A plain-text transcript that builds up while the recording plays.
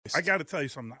next. I got to tell you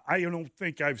something. I don't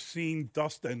think I've seen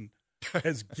Dustin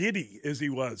as giddy as he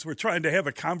was. We're trying to have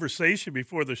a conversation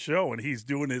before the show, and he's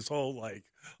doing his whole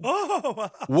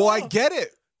Well, I get it.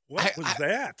 What was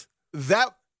that?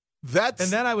 That's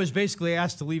and then I was basically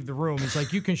asked to leave the room. He's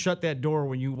like, you can shut that door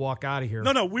when you walk out of here.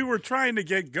 No, we were trying to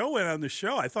get going on the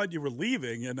show. I thought you were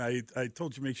leaving, and I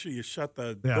told you make sure you shut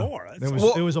the door.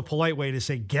 It was a polite way to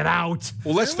say, get out.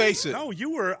 Well, let's face it. No,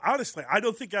 you were, honestly, I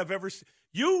don't think I've ever seen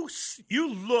you.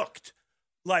 You looked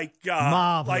like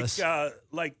marvelous.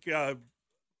 like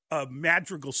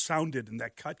Madrigal sounded in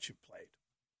that cut you played.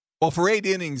 Well, for 8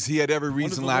 innings, he had every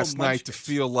reason last night to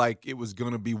feel like it was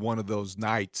going to be one of those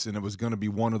nights and it was going to be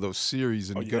one of those series,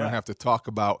 and you're going to have to talk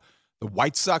about the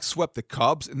White Sox swept the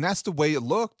Cubs, and that's the way it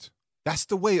looked. That's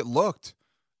the way it looked.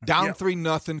 Down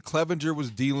 3-0, Clevenger was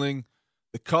dealing.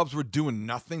 The Cubs were doing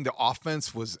nothing. The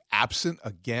offense was absent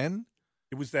again.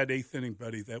 It was that 8th inning,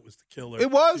 buddy. That was the killer.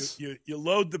 It was. You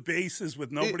load the bases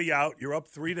with nobody out. You're up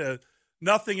 3-0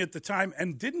 at the time.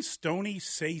 And didn't Stoney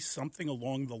say something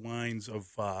along the lines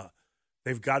of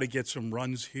they've got to get some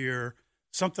runs here,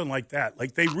 something like that?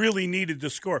 Like they really needed to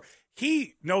score.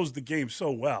 He knows the game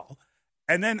so well.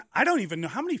 And then I don't even know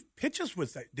how many pitches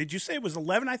was that. Did you say it was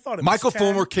 11? I thought it was Michael 10.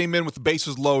 Fulmer came in with the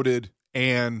bases loaded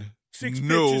and 6 pitches,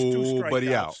 2 nobody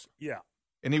strikeouts. out. Yeah.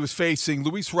 And he was facing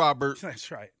Luis Robert That's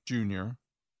right. Jr.,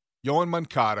 Yohan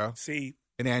Moncada,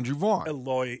 and Andrew Vaughn.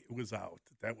 Eloy was out.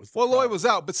 That was Eloy was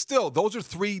out, but still, those are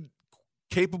 3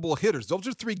 capable hitters. Those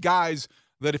are 3 guys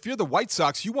that if you're the White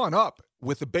Sox, you want up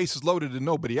with the bases loaded and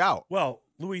nobody out. Well,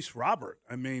 Luis Robert,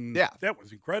 I mean, that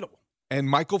was incredible. And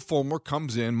Michael Fulmer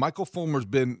comes in. Michael Fulmer's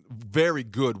been very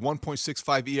good,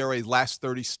 1.65 ERA last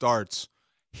 30 starts.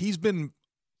 He's been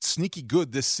sneaky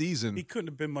good this season. He couldn't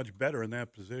have been much better in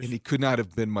that position. And he could not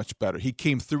have been much better. He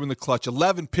came through in the clutch,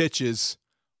 11 pitches.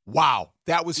 Wow,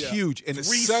 that was huge. And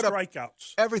 3 it set up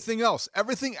strikeouts. everything else.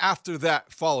 Everything after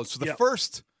that followed. So the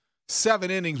first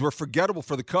 7 innings were forgettable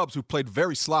for the Cubs, who played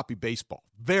very sloppy baseball.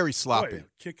 Very sloppy. Boy,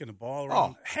 kicking the ball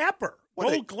around. Happer.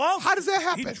 Gold glove. How does that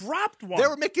happen? He dropped one. They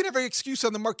were making every excuse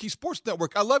on the Marquee Sports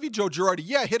Network. I love you, Joe Girardi.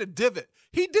 Yeah, hit a divot.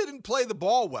 He didn't play the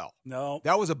ball well. No.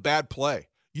 That was a bad play.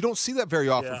 You don't see that very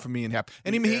often from me and Hap.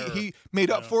 And he made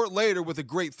up for it later with a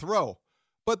great throw.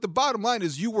 But the bottom line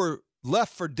is you were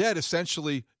left for dead,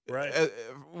 essentially,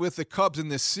 with the Cubs in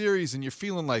this series, and you're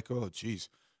feeling like, oh, geez,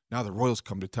 now the Royals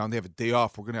come to town. They have a day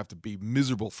off. We're going to have to be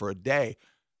miserable for a day.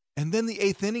 And then the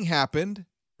 8th inning happened.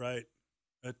 Right.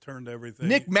 That turned everything.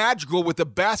 Nick Madrigal with a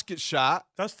basket shot.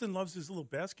 Dustin loves his little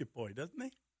basket boy, doesn't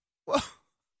he? Well,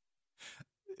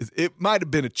 it might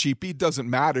have been a cheapie. It doesn't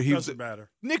matter. Doesn't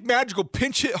matter. Nick Madrigal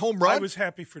pinch hit home run. I was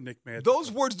happy for Nick Madrigal.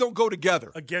 Those words don't go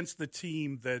together. Against the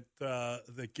team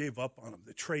that gave up on him,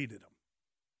 that traded him.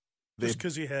 Just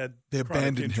because he had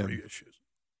chronic injury issues.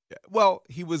 Yeah. Well,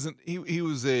 he wasn't. He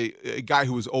was a guy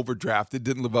who was overdrafted,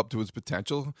 didn't live up to his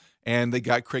potential, and they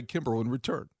got Craig Kimbrell in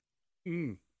return.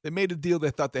 They made a deal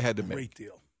they thought they had to make. Great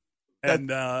deal. And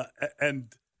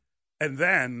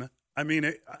then, I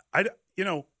mean,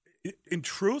 in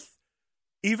truth,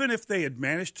 even if they had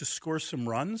managed to score some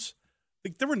runs,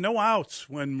 there were no outs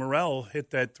when Morel hit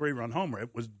that 3-run homer.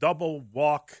 It was double,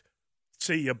 walk,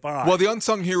 see you bye. Well, the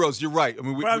unsung heroes, you're right. I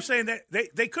mean, I'm saying that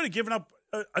they could have given up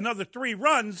another 3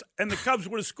 runs, and the Cubs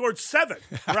would have scored 7,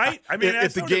 right? I mean,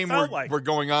 if the game were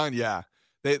going on, yeah.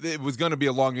 It was going to be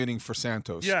a long inning for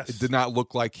Santos. Yes. It did not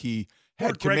look like he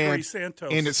had Gregory command. Santos.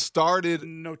 And it started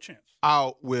no chance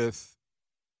out with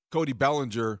Cody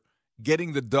Bellinger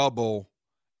getting the double.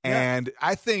 And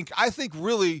I think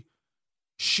really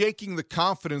shaking the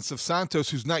confidence of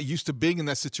Santos, who's not used to being in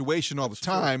that situation all the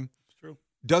time. It's true.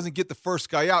 Doesn't get the first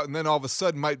guy out, and then all of a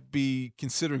sudden might be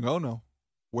considering, oh, no,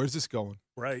 where's this going?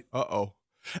 Right. Uh-oh.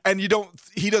 And he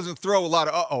doesn't throw a lot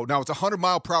of uh-oh. Now, it's a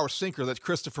 100-mile-per-hour sinker that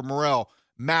Christopher Morel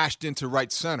mashed into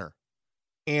right center.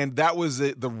 And that was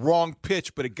the wrong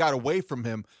pitch, but it got away from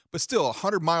him. But still, a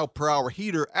 100-mile-per-hour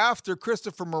heater after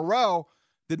Christopher Morel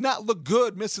did not look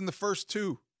good, missing the first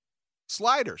 2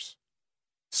 sliders.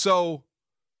 So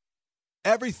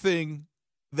everything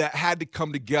that had to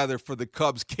come together for the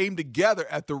Cubs came together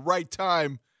at the right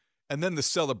time. And then the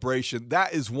celebration,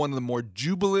 that is one of the more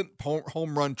jubilant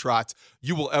home run trots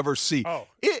you will ever see. Oh,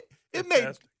 it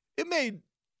made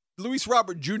Luis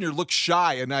Robert Jr. look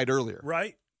shy a night earlier.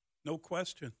 Right. No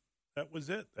question. That was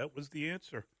it. That was the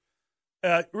answer.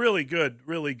 Really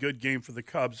good game for the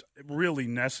Cubs. Really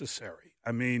necessary.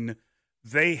 I mean,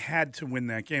 they had to win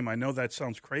that game. I know that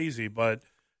sounds crazy, but,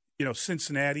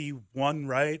 Cincinnati won,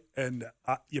 right? And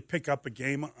you pick up a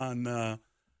game on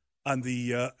on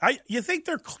the. You think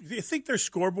they're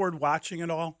scoreboard watching at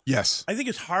all? Yes. I think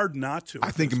it's hard not to.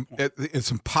 I think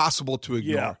it's impossible to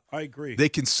ignore. Yeah, I agree. They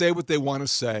can say what they want to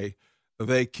say.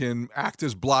 They can act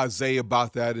as blasé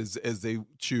about that as they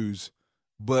choose,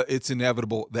 but it's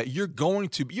inevitable that you're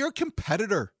a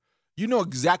competitor. You know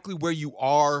exactly where you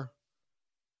are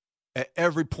at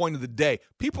every point of the day.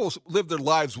 People live their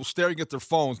lives while staring at their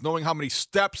phones, knowing how many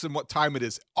steps and what time it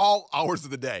is, all hours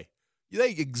of the day.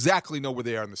 They exactly know where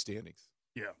they are in the standings.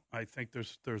 Yeah, I think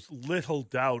there's little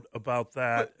doubt about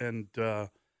that, and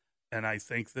I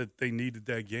think that they needed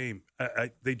that game.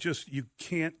 You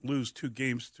can't lose 2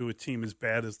 games to a team as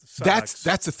bad as the Sox.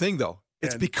 That's the thing, though.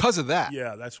 It's because of that.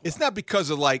 Yeah, that's why. It's not because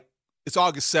of it's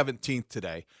August 17th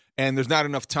today, and there's not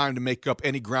enough time to make up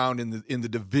any ground in the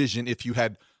division if you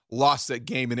had lost that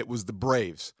game and it was the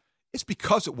Braves. It's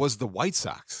because it was the White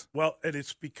Sox. Well, and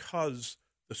it's because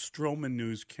the Stroman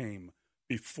news came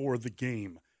before the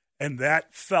game, and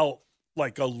that felt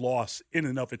like a loss in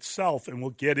and of itself, and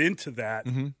we'll get into that.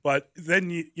 Mm-hmm. But then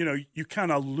you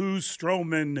kind of lose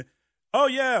Stroman. Oh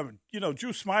yeah,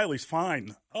 Drew Smiley's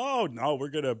fine. Oh no, we're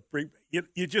gonna bring you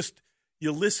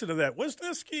listen to that.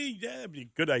 Wisniewski, yeah,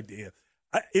 good idea.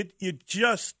 It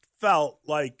just felt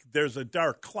like there's a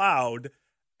dark cloud,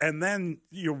 and then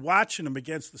you're watching them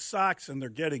against the Sox, and they're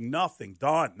getting nothing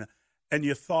done, and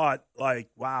you thought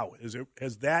wow,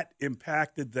 has that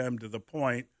impacted them to the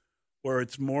point where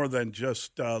it's more than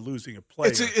just losing a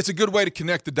player? It's a good way to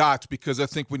connect the dots, because I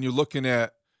think when you're looking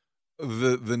at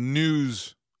the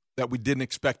news that we didn't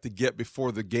expect to get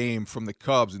before the game from the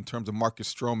Cubs in terms of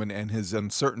Marcus Stroman and his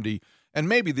uncertainty, and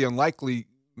maybe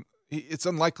it's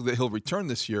unlikely that he'll return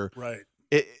this year. Right.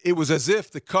 It was as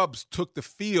if the Cubs took the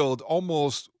field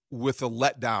almost with a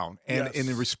letdown and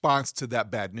in response to that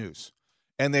bad news.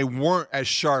 And they weren't as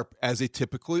sharp as they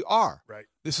typically are. Right.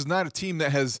 This is not a team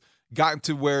that has gotten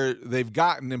to where they've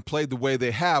gotten and played the way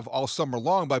they have all summer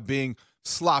long by being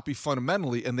sloppy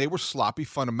fundamentally, and they were sloppy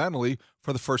fundamentally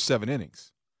for the first 7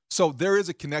 innings. So there is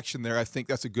a connection there. I think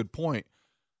that's a good point.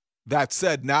 That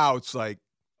said, now it's all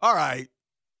right.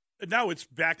 And now it's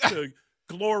back to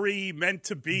glory, meant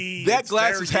to be. That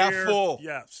glass is half full.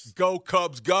 Yes. Go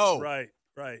Cubs, go. Right.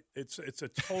 It's a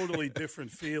totally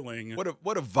different feeling. What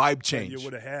a vibe change you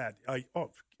would have had.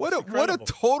 What a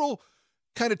total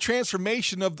kind of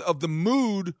transformation of the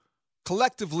mood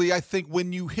collectively. I think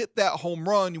when you hit that home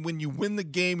run, when you win the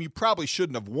game, you probably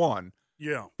shouldn't have won.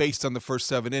 Yeah. Based on the first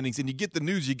 7 innings, and you get the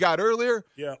news you got earlier.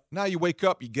 Yeah. Now you wake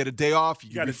up, you get a day off,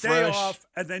 you got refresh. A day off,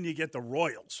 and then you get the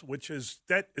Royals,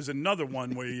 that is another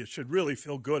one where you should really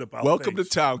feel good about. Welcome things.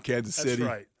 to town, Kansas That's City.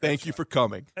 Right. Thank you for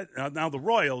coming. Now the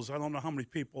Royals, I don't know how many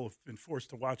people have been forced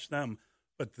to watch them,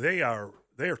 but they are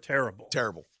terrible.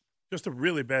 Terrible. Just a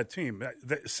really bad team.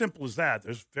 Simple as that.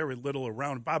 There's very little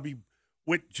around. Bobby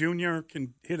Witt Jr.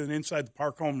 can hit an inside the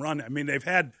park home run. I mean, they've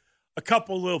had a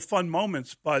couple little fun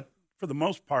moments, but for the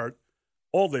most part,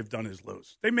 all they've done is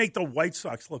lose. They make the White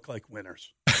Sox look like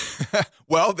winners.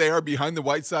 Well, they are behind the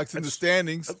White Sox in the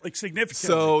standings. Significantly.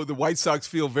 So the White Sox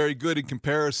feel very good in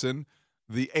comparison.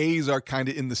 The A's are kind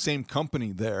of in the same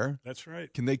company there. That's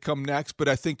right. Can they come next? But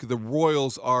I think the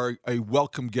Royals are a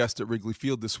welcome guest at Wrigley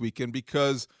Field this weekend,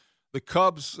 because the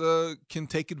Cubs can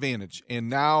take advantage. And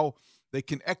now they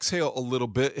can exhale a little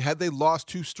bit. Had they lost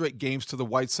 2 straight games to the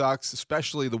White Sox,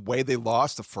 especially the way they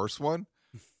lost the first one,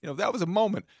 that was a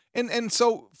moment. And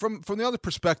so from the other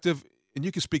perspective, and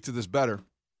you can speak to this better,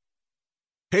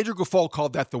 Pedro Grifol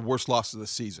called that the worst loss of the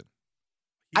season.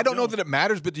 I don't know that it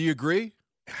matters, but do you agree?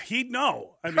 He'd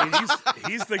know. I mean,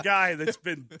 he's the guy that's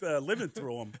been living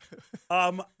through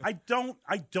them. I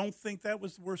don't think that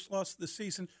was the worst loss of the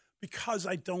season, because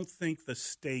I don't think the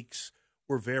stakes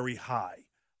were very high.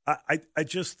 I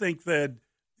just think that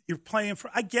you're playing for.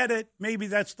 I get it. Maybe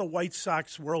that's the White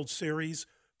Sox World Series.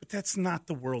 But that's not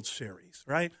the World Series,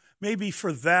 right? Maybe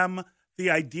for them, the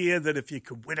idea that if you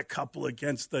could win a couple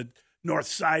against the North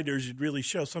Siders, you'd really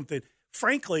show something.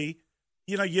 Frankly,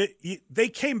 they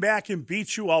came back and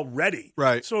beat you already.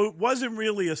 Right. So it wasn't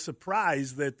really a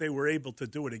surprise that they were able to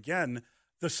do it again.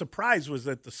 The surprise was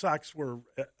that the Sox were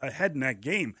ahead in that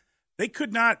game. They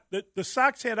could not – the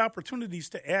Sox had opportunities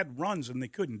to add runs, and they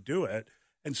couldn't do it.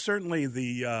 And certainly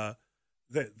the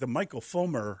Michael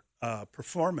Fulmer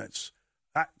performance –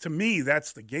 to me,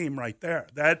 that's the game right there.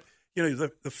 That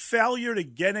the failure to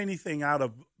get anything out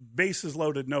of bases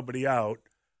loaded, nobody out,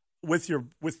 with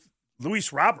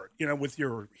Luis Robert, with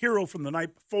your hero from the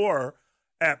night before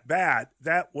at bat,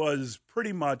 that was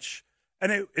pretty much,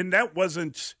 and that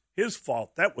wasn't his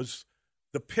fault. That was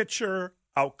the pitcher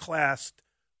outclassed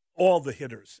all the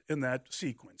hitters in that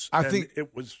sequence. I think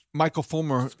it was Michael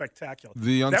Fulmer, spectacular.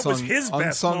 the That was his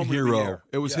best moment hero. of the year.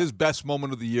 It was his best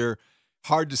moment of the year.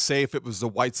 Hard to say if it was the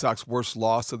White Sox worst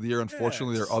loss of the year.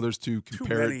 Unfortunately, there are others to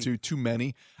compare it to. Too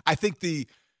many. I think the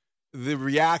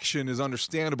reaction is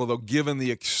understandable, though, given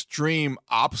the extreme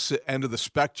opposite end of the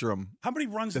spectrum. How many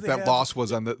runs that loss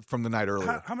was from the night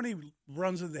earlier? How many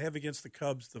runs did they have against the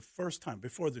Cubs the first time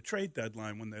before the trade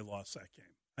deadline when they lost that game?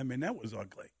 I mean, that was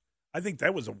ugly. I think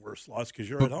that was a worse loss because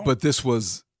you're at home. But this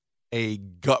was a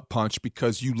gut punch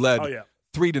because you led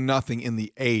 3-0 in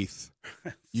the 8th.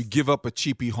 You give up a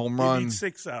cheapy home run. You need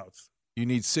 6 outs. You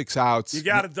need 6 outs. You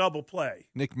got a double play.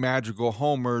 Nick Madrigal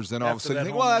homers, and all of a sudden you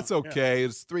think, well, that's okay. Yeah.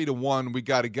 It's 3-1. We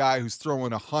got a guy who's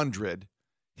throwing 100,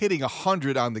 hitting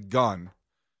 100 on the gun.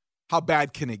 How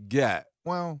bad can it get?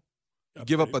 Well, you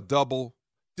give up a double.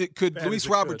 Could Luis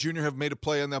Robert Jr. have made a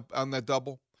play on that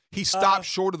double? He stopped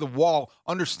short of the wall,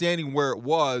 understanding where it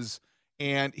was,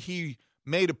 and he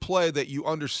made a play that you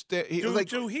understand.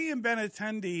 Do he and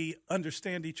Benintendi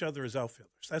understand each other as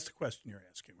outfielders? That's the question you're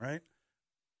asking, right?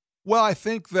 Well, I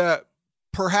think that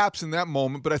perhaps in that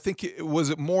moment, but I think was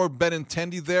it more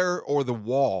Benintendi there or the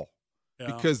wall? Yeah.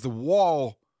 Because the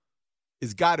wall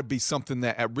has got to be something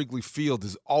that at Wrigley Field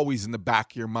is always in the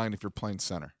back of your mind if you're playing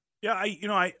center. Yeah,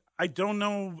 I don't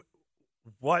know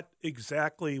what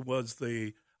exactly was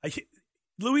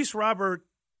Luis Robert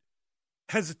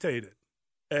hesitated,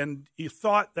 and he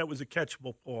thought that was a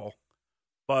catchable ball,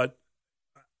 but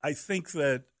I think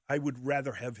that I would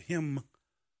rather have him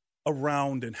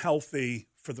around and healthy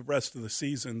for the rest of the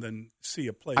season than see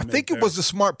a play. I think it was a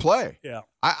smart play. Yeah,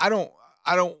 I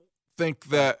don't think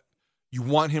that you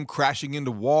want him crashing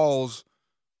into walls.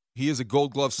 He is a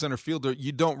Gold Glove center fielder.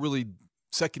 You don't really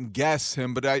second guess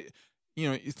him, but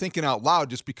you're thinking out loud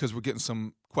just because we're getting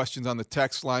some questions on the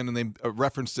text line, and they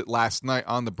referenced it last night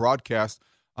on the broadcast,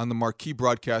 on the marquee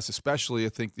broadcast especially. I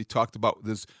think they talked about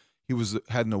this. He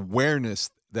had an awareness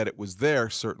that it was there,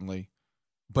 certainly,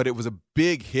 but it was a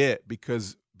big hit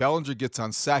because Bellinger gets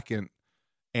on second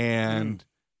and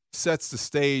sets the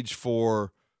stage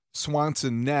for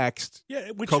Swanson next.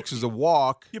 Yeah, coaxes a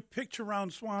walk. You pitch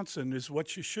around Swanson is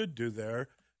what you should do there.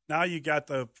 Now you got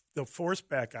the force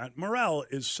back on. Morel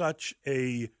is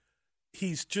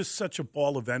he's just such a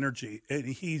ball of energy, and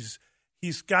he's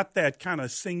got that kind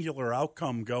of singular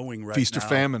outcome going right now. Feast or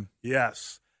famine.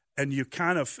 Yes, and you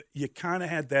kind of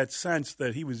had that sense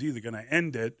that he was either going to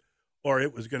end it or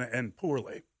it was going to end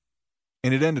poorly.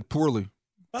 And it ended poorly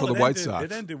for the White Sox.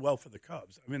 It ended well for the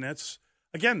Cubs. I mean, that's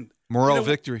again Morel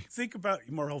victory. Think about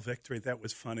Morel victory. That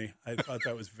was funny. I thought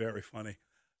that was very funny.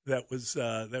 That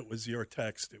was your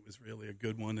text. It was really a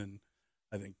good one, and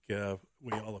I think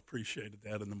we all appreciated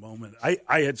that in the moment. I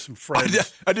had some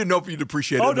friends. I didn't know if you'd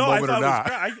appreciate it in the moment or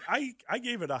not. I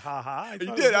gave it a ha-ha.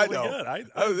 You did, I know. Good.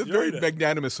 I very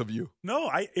magnanimous of you. No,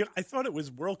 I thought it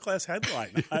was world-class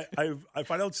headline. If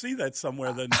I don't see that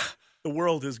somewhere, then the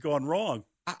world has gone wrong.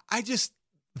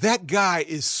 That guy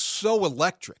is so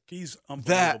electric. He's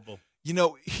unbelievable.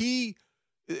 He –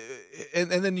 and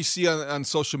then you see on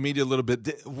social media a little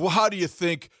bit, well, how do you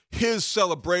think his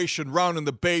celebration rounding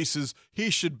the bases, he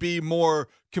should be more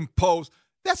composed?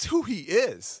 That's who he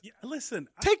is. Yeah, listen.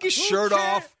 Take his shirt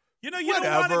off. You don't want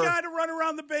a guy to run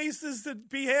around the bases to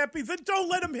be happy. Then don't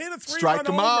let him hit a 3-run Strike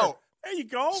him homer. out. There you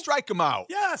go. Strike him out.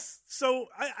 Yes. So,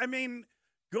 I mean,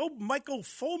 go Michael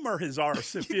Fulmer his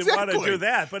arse if you want to do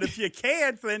that. But if you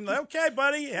can't, then okay,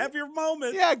 buddy, have your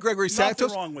moment. Yeah, Gregory Santos.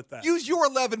 Nothing wrong with that. Use your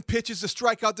 11 pitches to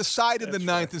strike out the side in the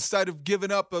ninth instead of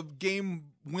giving up a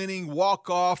game-winning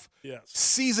walk-off,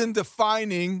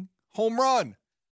 season-defining home run.